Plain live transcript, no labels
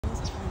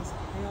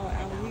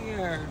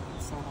there.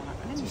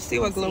 You see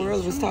what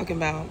Glorilla was talking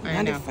about?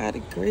 95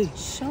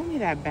 degrees. Show me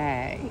that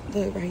bag.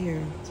 Look right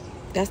here.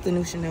 That's the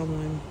new Chanel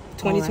one.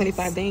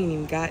 2025. They ain't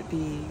even got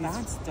these.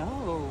 That's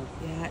dope.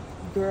 Yeah,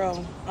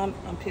 girl, I'm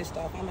pissed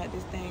off. I'm at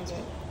this thing,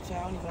 but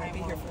y'all don't even want to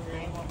be here for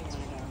real.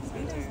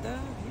 See that stuff?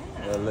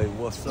 Yeah. LA,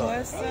 what's up?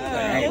 What's up?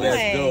 Hey,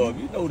 that's dope.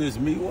 You know this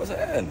me. What's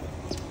happening?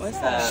 What's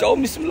up? Show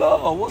me some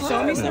love. What's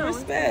Show me happening? some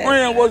respect.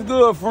 Friend, what's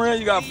good, friend?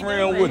 You got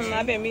friend with you?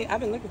 I've been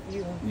looking for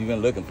you. You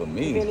been looking for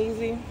me? Been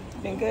easy.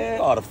 Been good.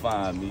 You ought to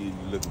find me. You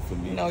looking for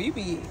me? No, you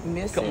be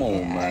missing. Come on,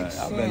 in man.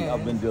 action.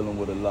 I've been dealing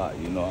with a lot.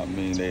 You know what I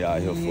mean? They out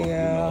here fucking, you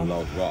know,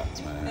 lost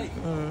rock, man.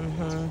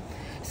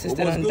 Mm-hmm.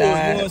 Sister What's done good?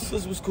 died.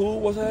 Sis was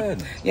cool. What's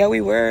happening? Yeah, we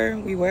were.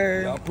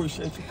 Yeah, I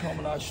appreciate you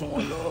coming out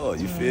showing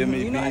love. You feel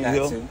me? You know I Being got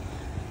here. to.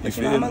 But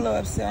you know I'm a little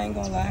upset. I ain't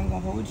gonna lie. I ain't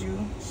gonna hold you.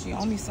 She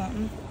owe me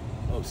something.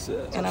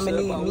 Upset. And I'ma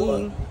need about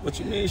me. What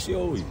you mean she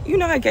owe you? You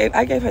know I gave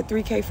her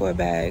 $3K for a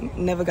bag.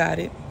 Never got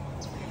it.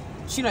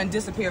 She done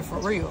disappeared for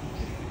real.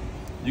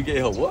 You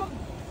gave her what?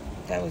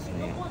 That was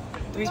me.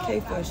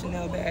 $3K for a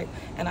Chanel bag.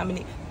 And I'm gonna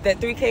need that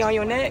 $3K on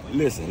your neck.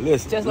 Listen.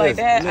 Just like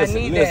that, I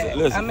need that.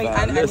 Listen,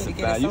 I need to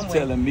get it you somewhere.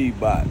 telling me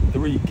about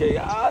 $3K.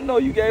 I know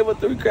you gave her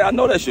 $3K. I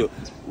know that's your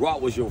Rock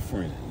was your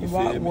friend. You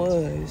Rock feel me?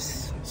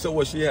 was. So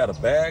what, she had a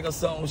bag or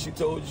something she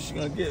told you she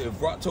gonna get?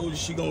 If Rock told you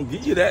she gonna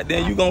give you that,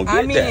 then you gonna get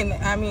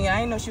that. I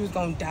didn't know she was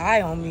gonna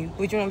die on me.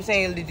 But you know what I'm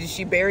saying? Did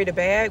she bury the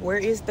bag? Where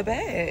is the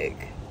bag?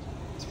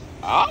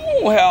 I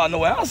don't have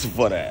no answer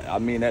for that. I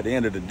mean, at the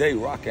end of the day,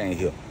 Rock ain't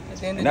here.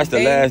 And that's the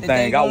day, last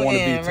thing I want to be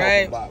end, talking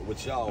right? about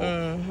with y'all.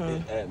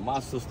 At my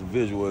sister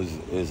visual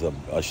is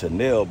a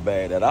Chanel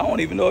bag that I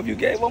don't even know if you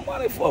gave her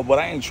money for, but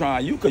I ain't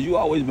trying you because you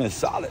always been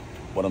solid.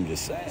 But I'm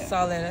just saying.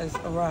 Solid as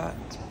a rock.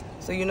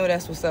 So you know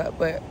that's what's up.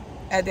 But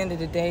at the end of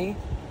the day,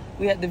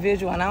 we at the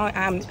visual, and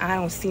I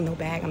don't see no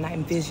bag. I'm not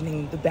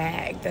envisioning the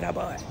bag that I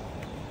bought.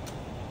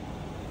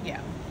 Yeah.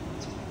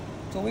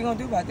 So what we gonna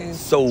do about this?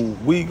 So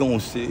we gonna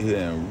sit here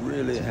and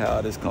really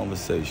have this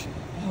conversation.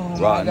 Oh right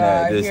my now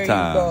at God! this Here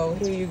time. you go.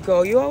 Here you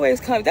go. You always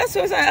come. That's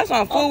what I'm saying. That's why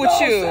I'm full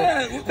with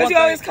you. Because you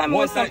always come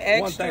with some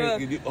extra.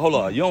 Hold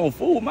on, you don't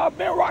fool me. I've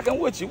been rocking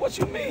with you. What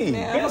you mean?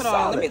 Man, been hold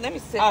solid. on. Let me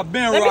sit. I've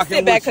been let me rocking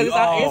sit back with you.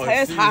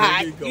 it's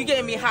hot. You You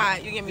getting me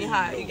hot. You getting me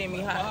hot. You getting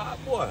me hot.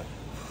 Hot boy.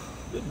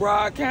 This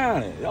Broward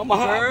County. I'm a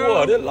hot Girl.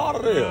 boy. There's a lot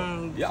of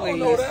them. Y'all please,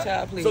 know that.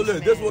 child, please, so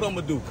look, this is what I'm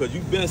gonna do, cause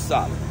you've been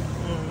solid.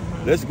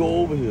 Let's go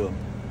over here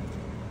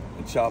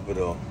and chop it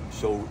up.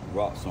 Show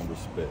Rock some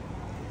respect.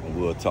 And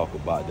we'll talk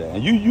about that.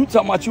 And you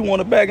talking about you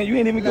want a bag and you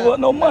ain't even give up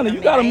no money. You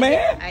got a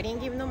man? I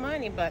didn't give him no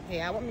money, but hey,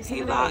 I want me some.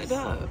 He locked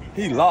up.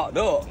 He locked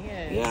up.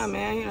 Yes. Yeah,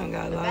 man. He done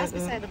got But locked that's up.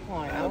 beside the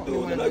point. I That want me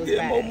dude, one of I those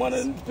get more bags. money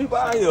than people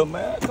out here,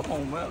 man. Come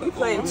on, man. You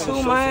playing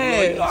too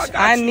much. much.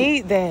 I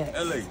need that.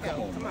 LA,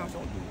 come on, man. Don't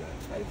do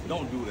that.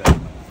 Don't do that,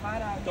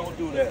 man. Don't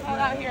do that, Hot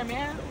man. out here,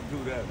 man.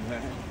 Don't do that,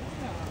 man.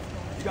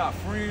 You got a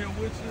friend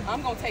with you?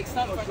 I'm gonna take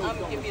something from. I'm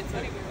gonna give me a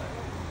teddy bear.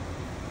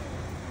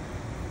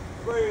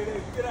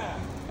 Fred, get out.